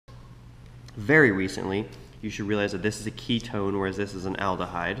Very recently, you should realize that this is a ketone, whereas this is an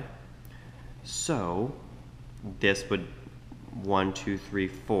aldehyde. So this would 1, 2, 3,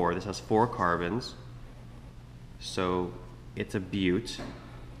 4. This has 4 carbons. So it's a bute,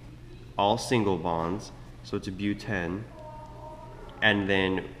 all single bonds. So it's a butene. And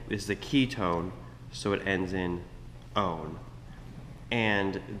then this is a ketone, so it ends in -one.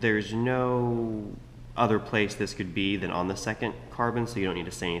 And there's no other place this could be than on the second carbon, so you don't need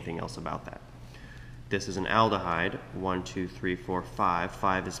to say anything else about that. This is an aldehyde, 1, 2, 3, 4, 5.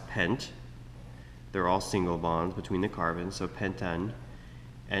 5 is pent. They're all single bonds between the carbons, so pentan.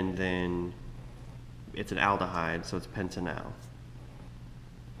 And then it's an aldehyde, so it's pentanal.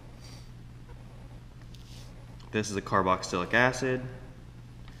 This is a carboxylic acid.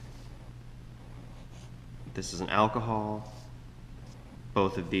 This is an alcohol.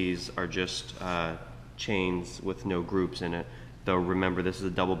 Both of these are just chains with no groups in it. Though remember, this is a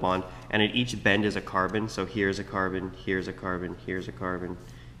double bond, and at each bend is a carbon. So here's a carbon, here's a carbon, here's a carbon,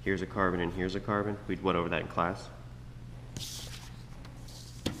 here's a carbon, and here's a carbon. We went over that in class.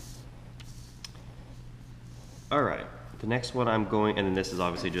 All right, the next one I'm going, and then this is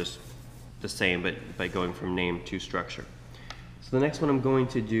obviously just the same, but by going from name to structure. So the next one I'm going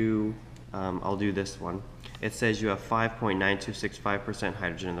to do, I'll do this one. It says you have 5.9265%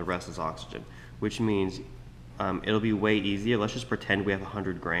 hydrogen and the rest is oxygen, which means it'll be way easier. Let's just pretend we have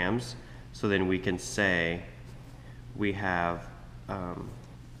 100 grams. So then we can say we have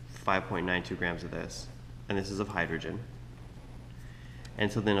 5.92 grams of this, and this is of hydrogen.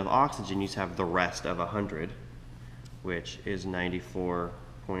 And so then of oxygen, you just have the rest of 100, which is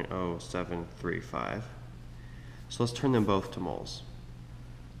 94.0735. So let's turn them both to moles.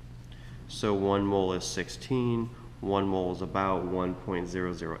 So 1 mole is 16, 1 mole is about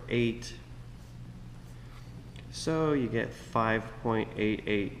 1.008. So you get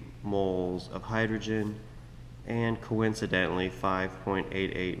 5.88 moles of hydrogen and coincidentally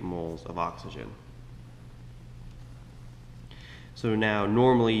 5.88 moles of oxygen. So now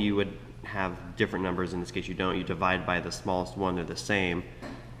normally you would have different numbers. In this case you don't. You divide by the smallest one, they're the same.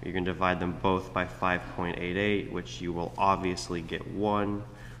 You're going to divide them both by 5.88, which you will obviously get 1,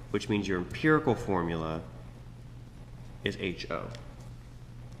 which means your empirical formula is HO.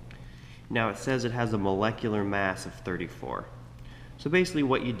 Now it says it has a molecular mass of 34. So basically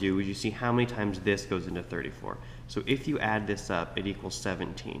what you do is you see how many times this goes into 34. So if you add this up, it equals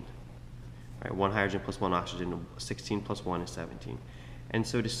 17. Right, 1 hydrogen plus 1 oxygen, 16 plus 1 is 17. And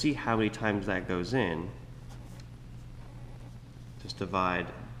so to see how many times that goes in, just divide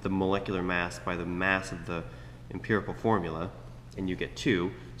the molecular mass by the mass of the empirical formula, and you get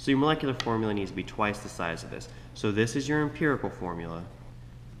 2. So your molecular formula needs to be twice the size of this. So this is your empirical formula.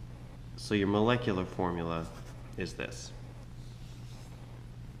 So your molecular formula is this.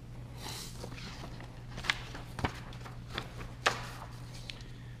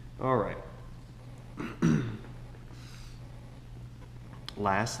 All right.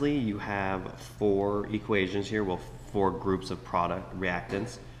 Lastly, you have 4 equations here, well, 4 groups of product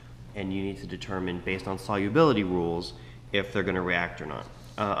reactants, and you need to determine based on solubility rules if they're going to react or not.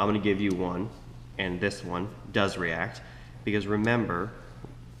 I'm going to give you one, and this one does react, because remember,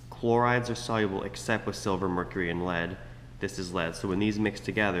 chlorides are soluble except with silver, mercury, and lead. This is lead. So when these mix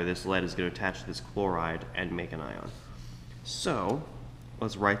together, this lead is going to attach to this chloride and make an ion. So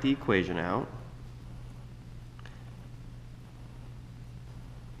let's write the equation out.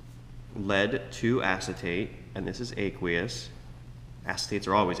 Lead 2 acetate, and this is aqueous. Acetates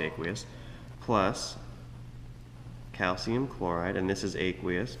are always aqueous, plus calcium chloride, and this is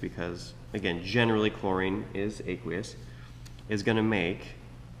aqueous because, again, generally chlorine is aqueous, is going to make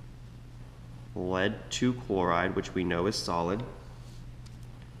lead 2 chloride, which we know is solid,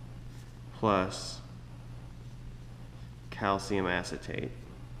 plus calcium acetate,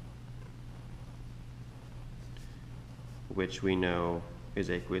 which we know is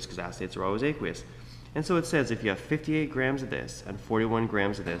aqueous because acetates are always aqueous. And so it says if you have 58 grams of this and 41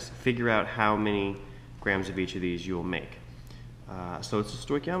 grams of this, figure out how many grams of each of these you will make. So it's a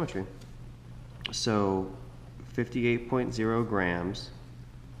stoichiometry. So 58.0 grams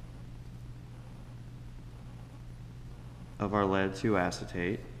of our lead 2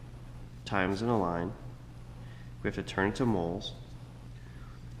 acetate times in a line. We have to turn it to moles.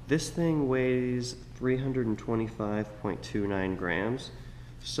 This thing weighs 325.29 grams,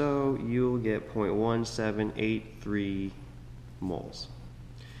 so you'll get 0.1783 moles.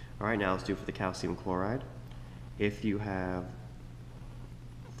 All right, now let's do it for the calcium chloride. If you have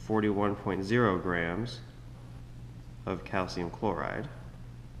 41.0 grams of calcium chloride,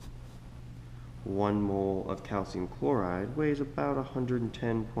 1 mole of calcium chloride weighs about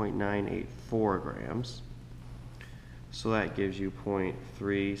 110.984 grams. So that gives you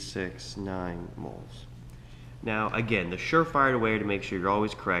 0.369 moles. Now, again, the surefire way to make sure you're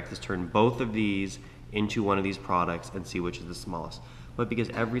always correct is turn both of these into one of these products and see which is the smallest. But because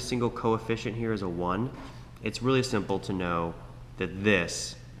every single coefficient here is a 1, it's really simple to know that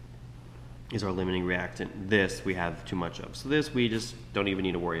this is our limiting reactant. This we have too much of. So this we just don't even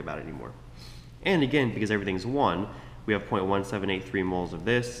need to worry about anymore. And again, because everything's 1, we have 0.1783 moles of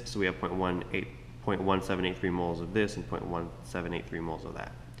this, so we have 0.1783 moles of this and 0.1783 moles of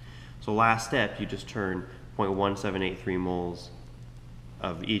that. So last step, you just turn 0.1783 moles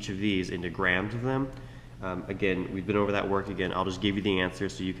of each of these into grams of them. Again, we've been over that work again. I'll just give you the answer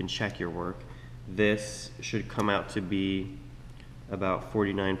so you can check your work. This should come out to be about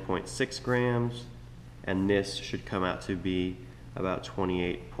 49.6 grams, and this should come out to be about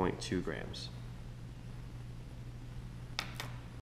 28.2 grams.